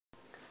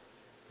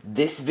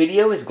This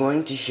video is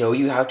going to show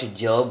you how to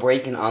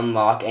jailbreak and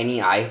unlock any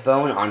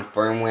iPhone on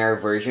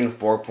firmware version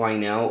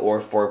 4.0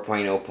 or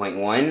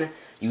 4.0.1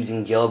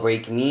 using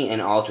Jailbreak Me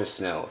and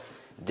UltraSnow.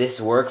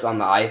 This works on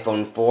the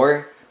iPhone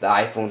 4, the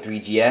iPhone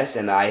 3GS,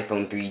 and the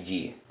iPhone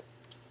 3G.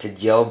 To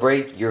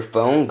jailbreak your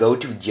phone, go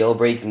to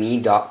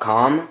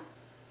jailbreakme.com,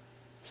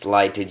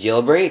 slide to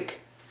jailbreak,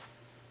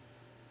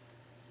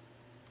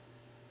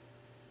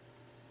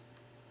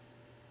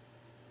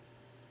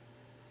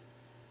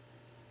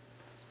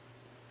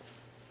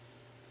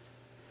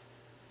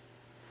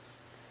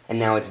 and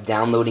now it's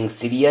downloading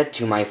Cydia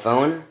to my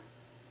phone.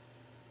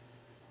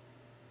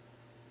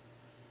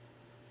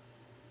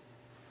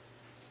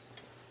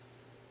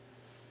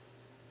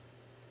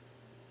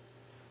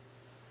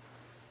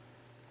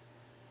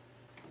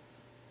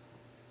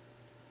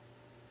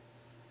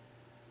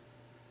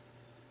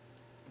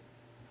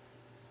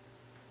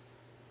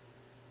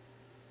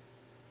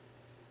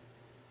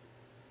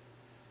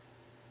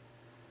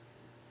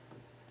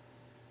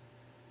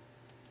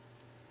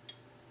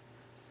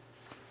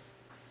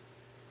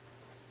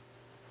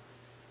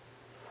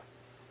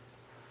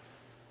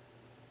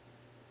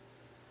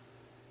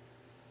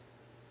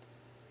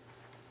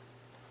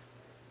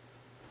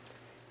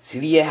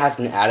 Cydia has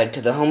been added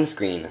to the home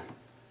screen.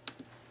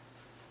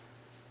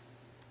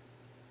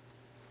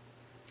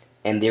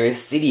 And there is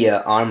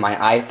Cydia on my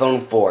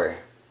iPhone 4.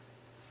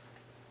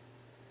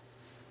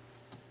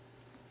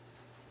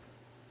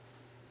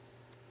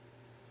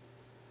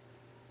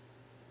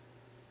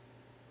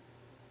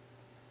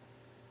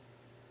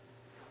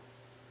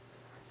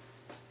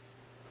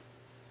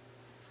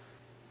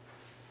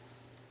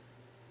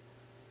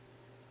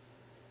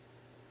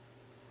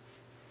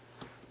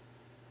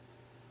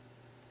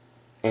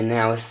 And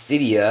now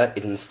Cydia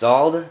is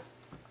installed,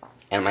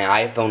 and my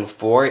iPhone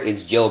 4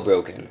 is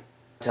jailbroken.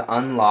 To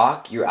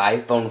unlock your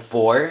iPhone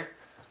 4,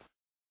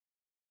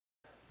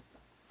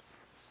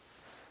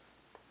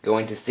 go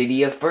into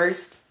Cydia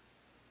first,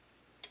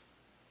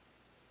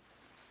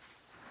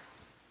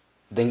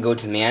 then go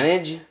to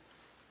Manage,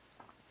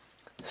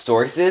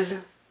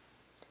 Sources,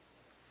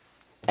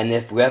 and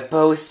if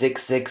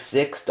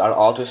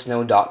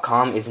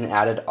repo666.ultrasnow.com isn't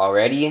added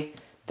already,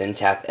 then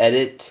tap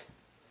Edit,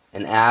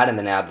 and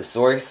then add the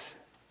source.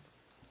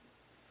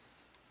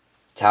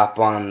 Tap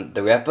on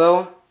the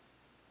repo,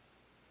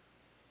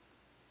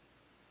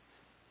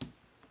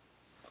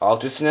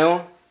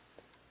 UltraSnow.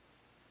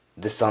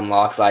 This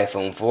unlocks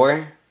iPhone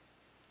 4.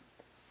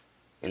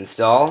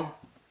 Install.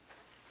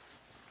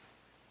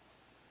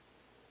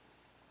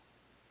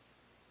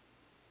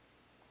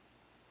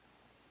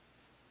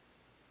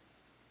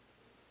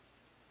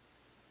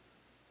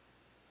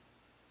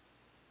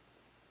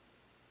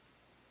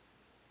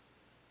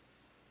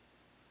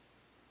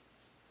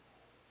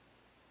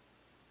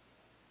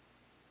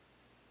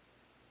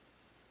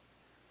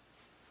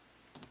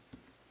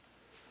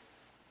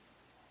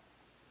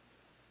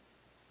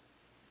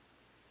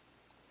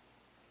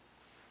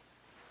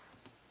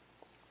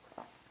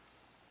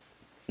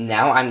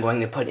 Now I'm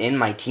going to put in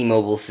my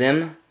T-Mobile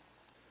SIM.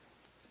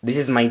 This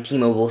is my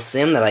T-Mobile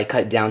SIM that I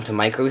cut down to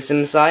micro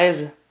SIM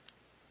size.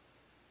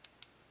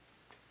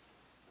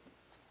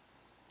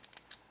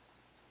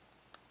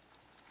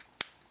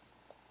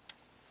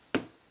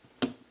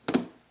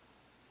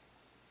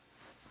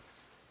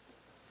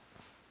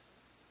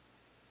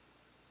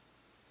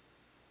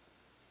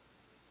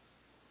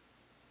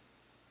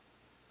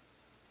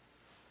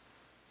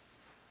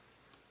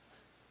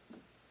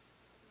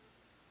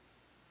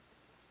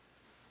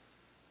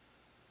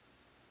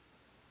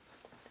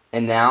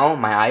 And now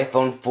my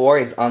iPhone 4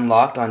 is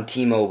unlocked on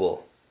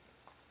T-Mobile.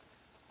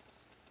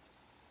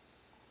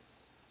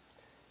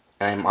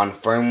 And I'm on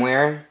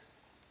firmware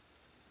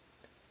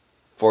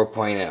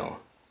 4.0.